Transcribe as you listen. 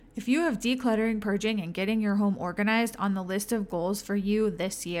If you have decluttering, purging, and getting your home organized on the list of goals for you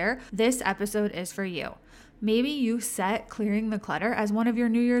this year, this episode is for you. Maybe you set clearing the clutter as one of your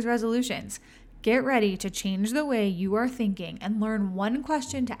New Year's resolutions. Get ready to change the way you are thinking and learn one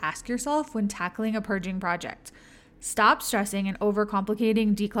question to ask yourself when tackling a purging project. Stop stressing and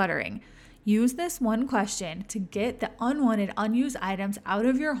overcomplicating decluttering. Use this one question to get the unwanted, unused items out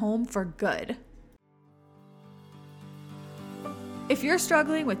of your home for good. If you're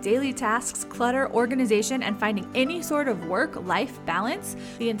struggling with daily tasks, clutter, organization, and finding any sort of work-life balance,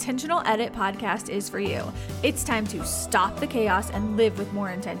 the Intentional Edit podcast is for you. It's time to stop the chaos and live with more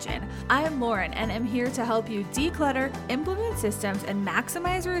intention. I am Lauren, and I'm here to help you declutter, implement systems, and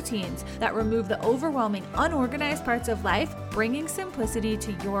maximize routines that remove the overwhelming, unorganized parts of life, bringing simplicity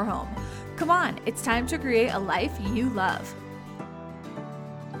to your home. Come on, it's time to create a life you love.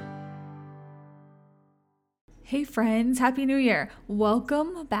 Hey friends, Happy New Year.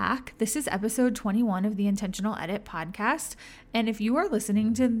 Welcome back. This is episode 21 of the Intentional Edit podcast. And if you are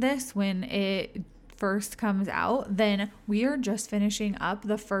listening to this when it first comes out, then we are just finishing up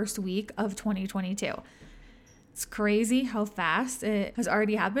the first week of 2022. It's crazy how fast it has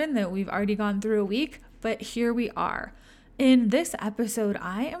already happened, that we've already gone through a week, but here we are. In this episode,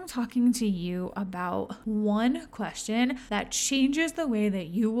 I am talking to you about one question that changes the way that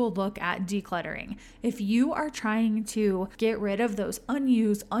you will look at decluttering. If you are trying to get rid of those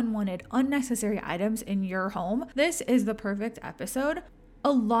unused, unwanted, unnecessary items in your home, this is the perfect episode.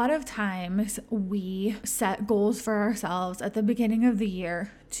 A lot of times we set goals for ourselves at the beginning of the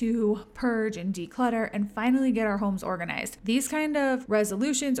year to purge and declutter and finally get our homes organized. These kind of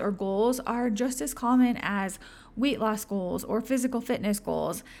resolutions or goals are just as common as weight loss goals or physical fitness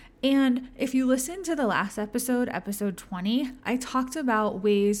goals. And if you listen to the last episode, episode 20, I talked about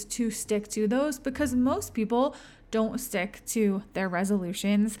ways to stick to those because most people don't stick to their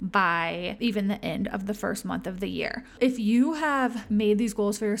resolutions by even the end of the first month of the year. If you have made these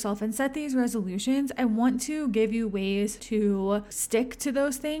goals for yourself and set these resolutions, I want to give you ways to stick to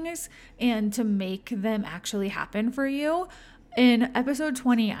those things and to make them actually happen for you. In episode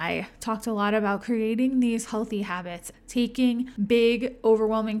 20, I talked a lot about creating these healthy habits, taking big,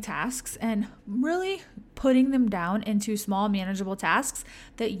 overwhelming tasks and really putting them down into small, manageable tasks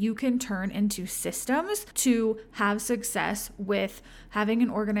that you can turn into systems to have success with having an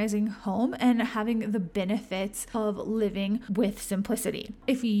organizing home and having the benefits of living with simplicity.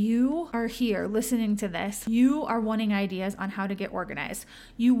 If you are here listening to this, you are wanting ideas on how to get organized.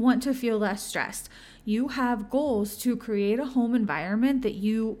 You want to feel less stressed. You have goals to create a home environment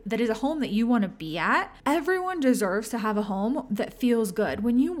that is a home that you want to be at. Everyone deserves to have a home that feels good.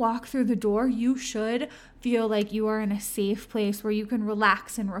 When you walk through the door, you should feel like you are in a safe place where you can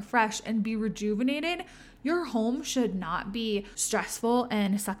relax and refresh and be rejuvenated. Your home should not be stressful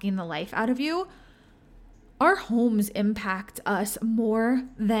and sucking the life out of you. Our homes impact us more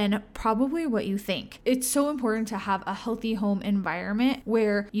than probably what you think. It's so important to have a healthy home environment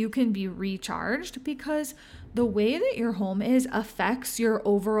where you can be recharged because the way that your home is affects your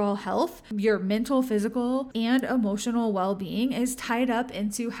overall health. Your mental, physical, and emotional well-being is tied up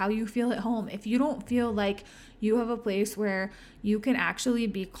into how you feel at home. If you don't feel like you have a place where you can actually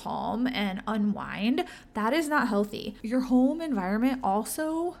be calm and unwind, that is not healthy. Your home environment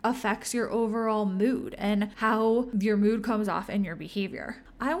also affects your overall mood and how your mood comes off in your behavior.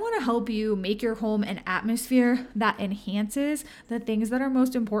 I want to help you make your home an atmosphere that enhances the things that are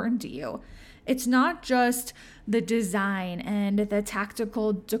most important to you. It's not just the design and the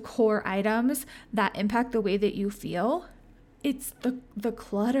tactical decor items that impact the way that you feel. It's the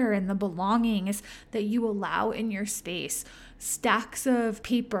clutter and the belongings that you allow in your space. Stacks of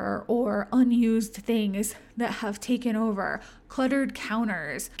paper or unused things that have taken over. Cluttered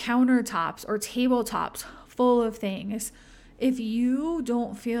counters, countertops, or tabletops full of things. If you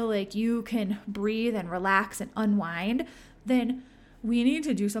don't feel like you can breathe and relax and unwind, then we need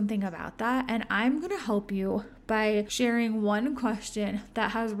to do something about that. And I'm going to help you by sharing one question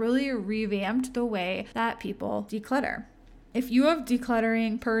that has really revamped the way that people declutter. If you have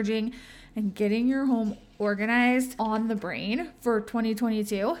decluttering, purging, and getting your home organized on the brain for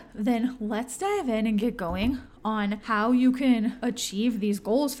 2022, then let's dive in and get going on how you can achieve these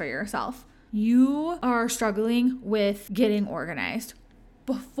goals for yourself. You are struggling with getting organized.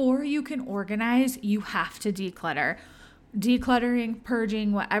 Before you can organize, you have to declutter. Decluttering,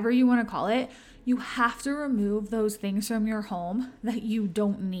 purging, whatever you want to call it, you have to remove those things from your home that you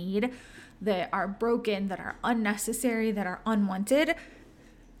don't need, that are broken, that are unnecessary, that are unwanted.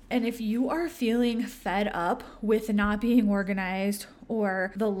 And if you are feeling fed up with not being organized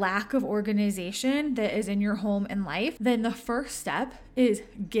or the lack of organization that is in your home and life, then the first step is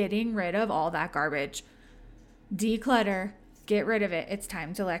getting rid of all that garbage. Declutter, get rid of it. It's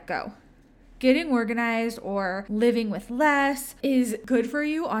time to let go. Getting organized or living with less is good for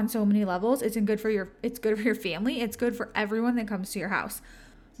you on so many levels. It's good for your family. It's good for everyone that comes to your house.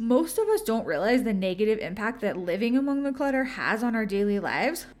 Most of us don't realize the negative impact that living among the clutter has on our daily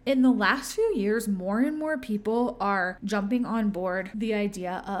lives. In the last few years, more and more people are jumping on board the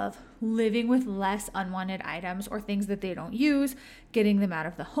idea of living with less unwanted items or things that they don't use, getting them out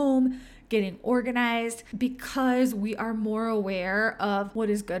of the home, getting organized, because we are more aware of what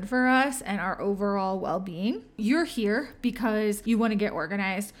is good for us and our overall well-being. You're here because you want to get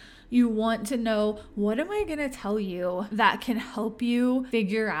organized. You want to know, what am I going to tell you that can help you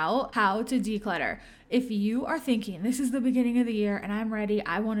figure out how to declutter? If you are thinking, this is the beginning of the year and I'm ready,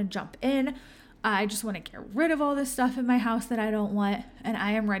 I want to jump in, I just want to get rid of all this stuff in my house that I don't want, and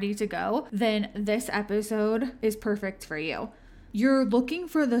I am ready to go, then this episode is perfect for you. You're looking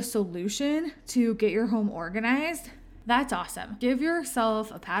for the solution to get your home organized. That's awesome. Give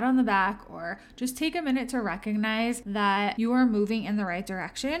yourself a pat on the back, or just take a minute to recognize that you are moving in the right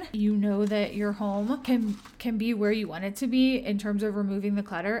direction. You know that your home can be where you want it to be in terms of removing the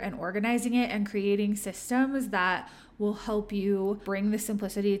clutter and organizing it and creating systems that will help you bring the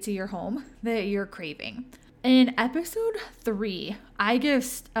simplicity to your home that you're craving. In episode 3,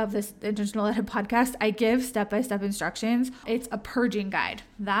 of this Intentional Edit podcast, I give step-by-step instructions. It's a purging guide.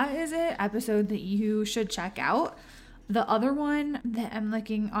 That is an episode that you should check out. The other one that I'm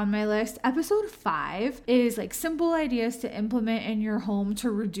looking on my list, episode 5, is like simple ideas to implement in your home to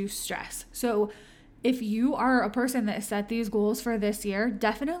reduce stress. So if you are a person that set these goals for this year,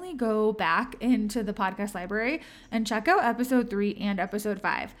 definitely go back into the podcast library and check out episode 3 and episode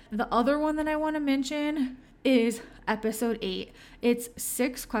 5. The other one that I want to mention is episode 8. It's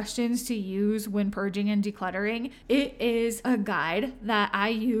 6 questions to use when purging and decluttering. It is a guide that I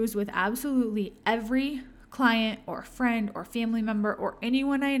use with absolutely every client or friend or family member or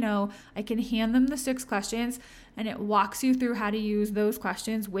anyone I know. I can hand them the 6 questions and it walks you through how to use those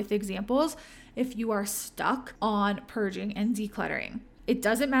questions with examples if you are stuck on purging and decluttering. It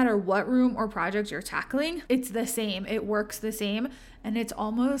doesn't matter what room or project you're tackling, it's the same. It works the same. And it's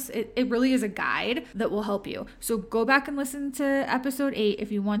it really is a guide that will help you. So go back and listen to episode 8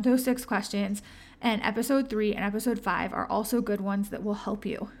 if you want those 6 questions. And episode 3 and episode 5 are also good ones that will help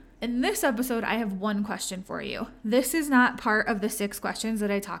you. In this episode, I have one question for you. This is not part of the 6 questions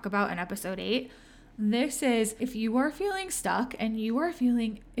that I talk about in episode 8. This is if you are feeling stuck and you are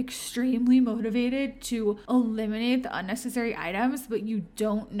feeling extremely motivated to eliminate the unnecessary items, but you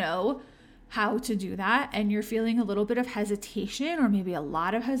don't know how to do that, and you're feeling a little bit of hesitation or maybe a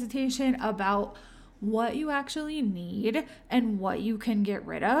lot of hesitation about what you actually need and what you can get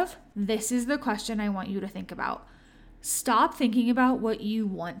rid of, this is the question I want you to think about. Stop thinking about what you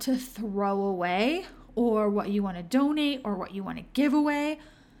want to throw away or what you want to donate or what you want to give away.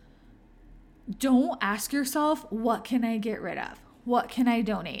 Don't ask yourself, what can I get rid of? What can I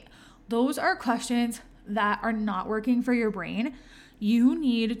donate? Those are questions that are not working for your brain. You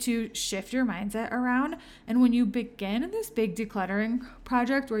need to shift your mindset around. And when you begin this big decluttering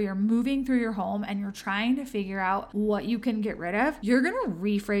project where you're moving through your home and you're trying to figure out what you can get rid of, you're going to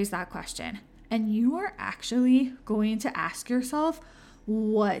rephrase that question. And you are actually going to ask yourself,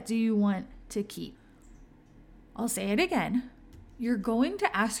 what do you want to keep? I'll say it again. You're going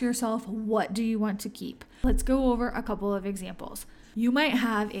to ask yourself, what do you want to keep? Let's go over a couple of examples. You might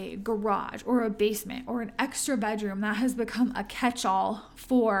have a garage or a basement or an extra bedroom that has become a catch-all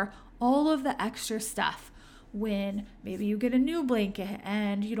for all of the extra stuff. When maybe you get a new blanket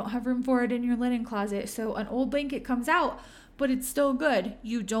and you don't have room for it in your linen closet, so an old blanket comes out, but it's still good.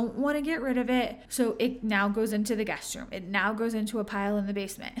 You don't want to get rid of it, so it now goes into the guest room. It now goes into a pile in the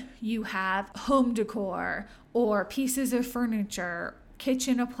basement. You have home decor or pieces of furniture,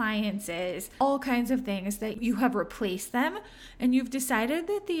 kitchen appliances, all kinds of things that you have replaced them, and you've decided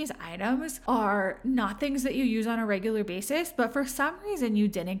that these items are not things that you use on a regular basis, but for some reason you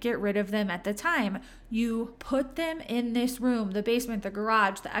didn't get rid of them at the time. You put them in this room, the basement, the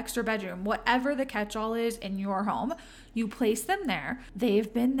garage, the extra bedroom, whatever the catch-all is in your home. You place them there.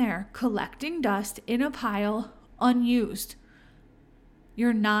 They've been there collecting dust in a pile, unused.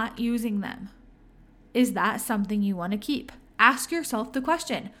 You're not using them. Is that something you want to keep? Ask yourself the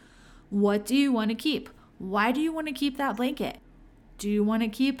question, what do you want to keep? Why do you want to keep that blanket? Do you want to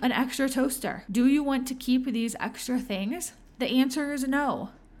keep an extra toaster? Do you want to keep these extra things? The answer is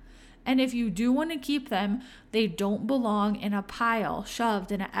no. And if you do want to keep them, they don't belong in a pile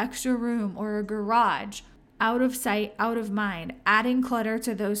shoved in an extra room or a garage. out of sight, out of mind, adding clutter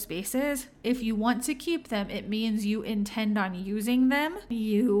to those spaces. If you want to keep them, it means you intend on using them.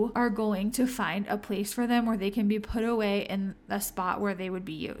 You are going to find a place for them where they can be put away in a spot where they would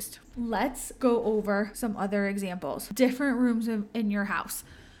be used. Let's go over some other examples. Different rooms in your house.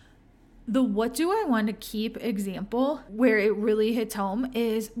 The what do I want to keep example, where it really hits home,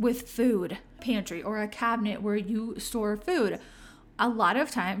 is with food. Pantry or a cabinet where you store food. A lot of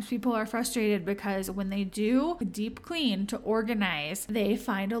times people are frustrated because when they do a deep clean to organize, they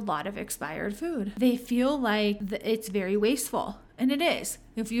find a lot of expired food. They feel like it's very wasteful, and it is.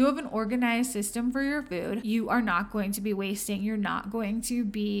 If you have an organized system for your food, you are not going to be wasting. You're not going to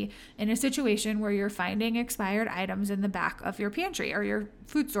be in a situation where you're finding expired items in the back of your pantry or your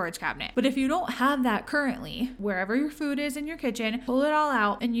food storage cabinet. But if you don't have that currently, wherever your food is in your kitchen, pull it all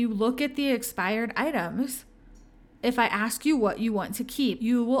out and you look at the expired items. If I ask you what you want to keep,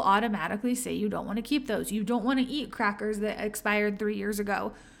 you will automatically say you don't want to keep those. You don't want to eat crackers that expired 3 years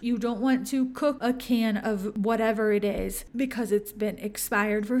ago. You don't want to cook a can of whatever it is because it's been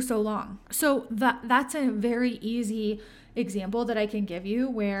expired for so long. So that's a very easy example that I can give you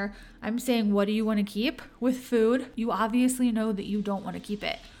where I'm saying, what do you want to keep with food? You obviously know that you don't want to keep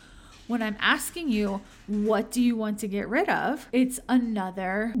it. When I'm asking you, what do you want to get rid of? It's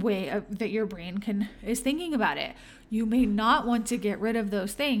another way that your brain is thinking about it. You may not want to get rid of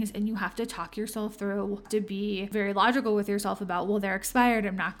those things, and you have to talk yourself through to be very logical with yourself about, well, they're expired,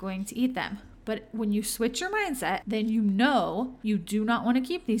 I'm not going to eat them. But when you switch your mindset, then you know you do not want to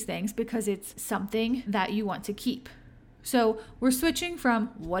keep these things because it's something that you want to keep. So we're switching from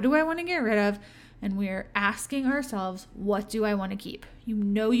what do I want to get rid of, and we're asking ourselves, what do I want to keep? You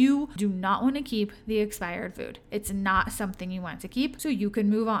know you do not want to keep the expired food. It's not something you want to keep, so you can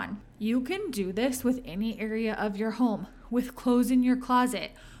move on. You can do this with any area of your home, with clothes in your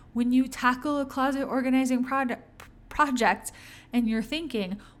closet. When you tackle a closet organizing project and you're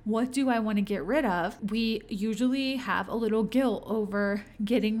thinking, what do I want to get rid of? We usually have a little guilt over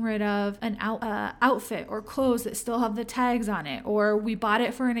getting rid of an outfit or clothes that still have the tags on it, or we bought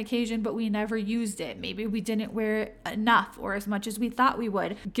it for an occasion but we never used it. Maybe we didn't wear it enough or as much as we thought we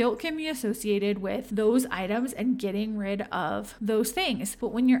would. Guilt can be associated with those items and getting rid of those things. But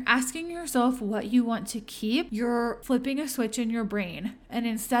when you're asking yourself what you want to keep, you're flipping a switch in your brain. And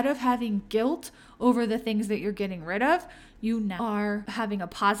instead of having guilt over the things that you're getting rid of, you now are having a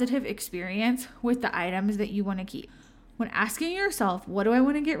positive experience with the items that you want to keep. When asking yourself, what do I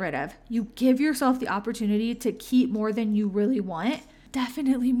want to get rid of? You give yourself the opportunity to keep more than you really want,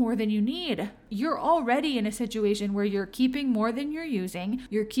 definitely more than you need. You're already in a situation where you're keeping more than you're using.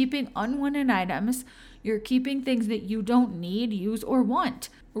 You're keeping unwanted items. You're keeping things that you don't need, use, or want.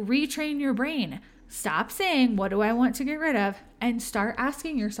 Retrain your brain. Stop saying, what do I want to get rid of? And start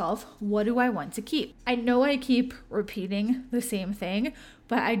asking yourself, what do I want to keep? I know I keep repeating the same thing,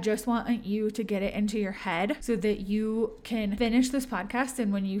 but I just want you to get it into your head so that you can finish this podcast.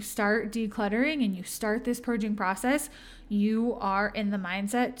 And when you start decluttering and you start this purging process, you are in the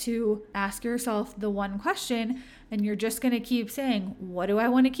mindset to ask yourself the one question, and you're just going to keep saying, what do I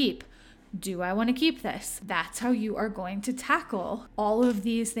want to keep? Do I want to keep this? That's how you are going to tackle all of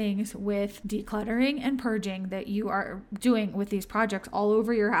these things with decluttering and purging that you are doing with these projects all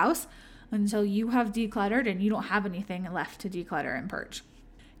over your house until you have decluttered and you don't have anything left to declutter and purge.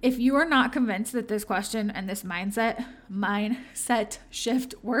 If you are not convinced that this question and this mindset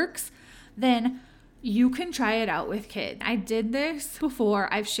shift works, then you can try it out with kids. I did this before.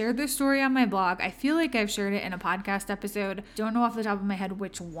 I've shared this story on my blog. I feel like I've shared it in a podcast episode. Don't know off the top of my head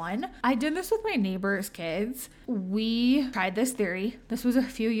which one. I did this with my neighbor's kids. We tried this theory. This was a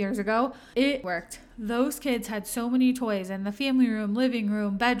few years ago. It worked. Those kids had so many toys in the family room, living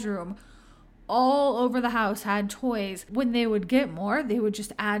room, bedroom, all over the house had toys. When they would get more, they would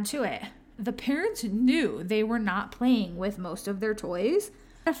just add to it. The parents knew they were not playing with most of their toys.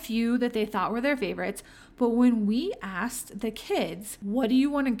 A few that they thought were their favorites, but when we asked the kids, what do you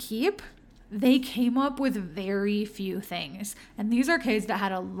want to keep? They came up with very few things. And these are kids that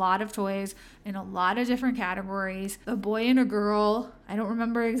had a lot of toys in a lot of different categories. A boy and a girl, I don't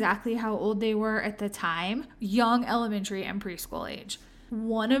remember exactly how old they were at the time, young elementary and preschool age.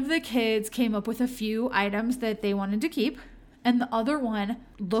 One of the kids came up with a few items that they wanted to keep, and the other one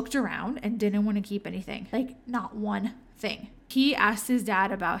looked around and didn't want to keep anything, like not one thing. He asked his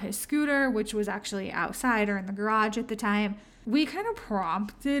dad about his scooter, which was actually outside or in the garage at the time. We kind of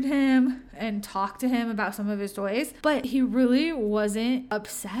prompted him and talked to him about some of his toys, but he really wasn't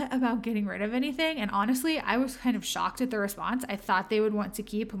upset about getting rid of anything. And honestly, I was kind of shocked at the response. I thought they would want to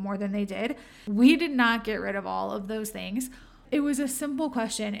keep more than they did. We did not get rid of all of those things. It was a simple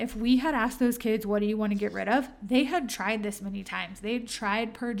question. If we had asked those kids, what do you want to get rid of? They had tried this many times. They'd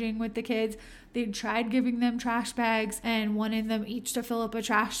tried purging with the kids. They'd tried giving them trash bags and wanting them each to fill up a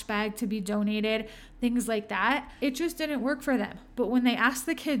trash bag to be donated, things like that. It just didn't work for them. But when they asked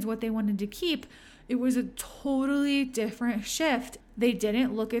the kids what they wanted to keep, it was a totally different shift. They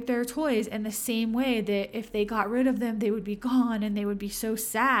didn't look at their toys in the same way that if they got rid of them, they would be gone and they would be so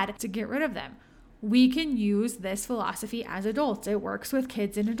sad to get rid of them. We can use this philosophy as adults. It works with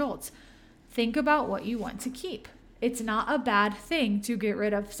kids and adults. Think about what you want to keep. It's not a bad thing to get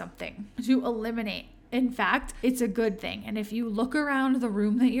rid of something, to eliminate. In fact, it's a good thing. And if you look around the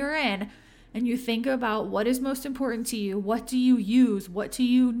room that you're in and you think about what is most important to you, what do you use, what do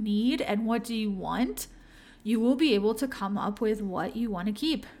you need, and what do you want, you will be able to come up with what you want to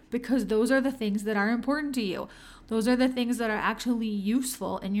keep, because those are the things that are important to you. Those are the things that are actually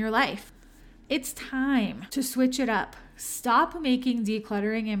useful in your life. It's time to switch it up. Stop making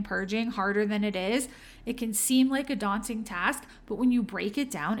decluttering and purging harder than it is. It can seem like a daunting task, but when you break it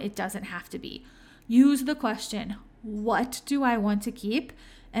down, it doesn't have to be. Use the question, what do I want to keep?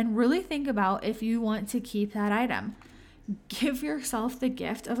 And really think about if you want to keep that item. Give yourself the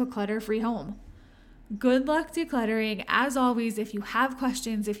gift of a clutter-free home. Good luck decluttering. As always, if you have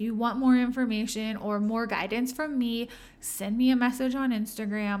questions, if you want more information or more guidance from me, send me a message on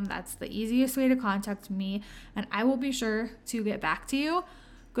Instagram. That's the easiest way to contact me, and I will be sure to get back to you.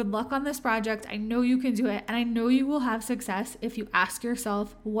 Good luck on this project. I know you can do it, and I know you will have success if you ask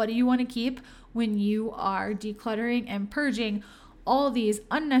yourself, what do you want to keep when you are decluttering and purging all these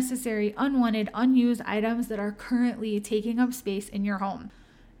unnecessary, unwanted, unused items that are currently taking up space in your home.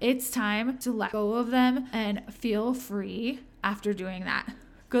 It's time to let go of them and feel free after doing that.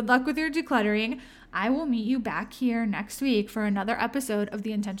 Good luck with your decluttering. I will meet you back here next week for another episode of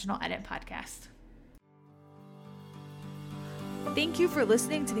the Intentional Edit Podcast. Thank you for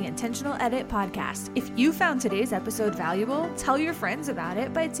listening to the Intentional Edit Podcast. If you found today's episode valuable, tell your friends about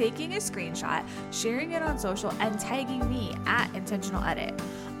it by taking a screenshot, sharing it on social, and tagging me at Intentional Edit.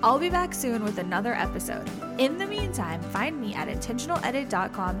 I'll be back soon with another episode. In the meantime, find me at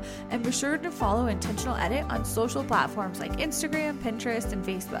intentionaledit.com and be sure to follow Intentional Edit on social platforms like Instagram, Pinterest, and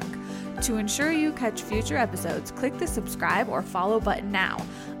Facebook. To ensure you catch future episodes, click the subscribe or follow button now.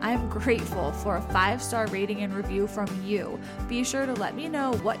 I'm grateful for a 5-star rating and review from you. Be sure to let me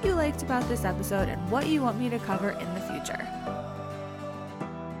know what you liked about this episode and what you want me to cover in the future.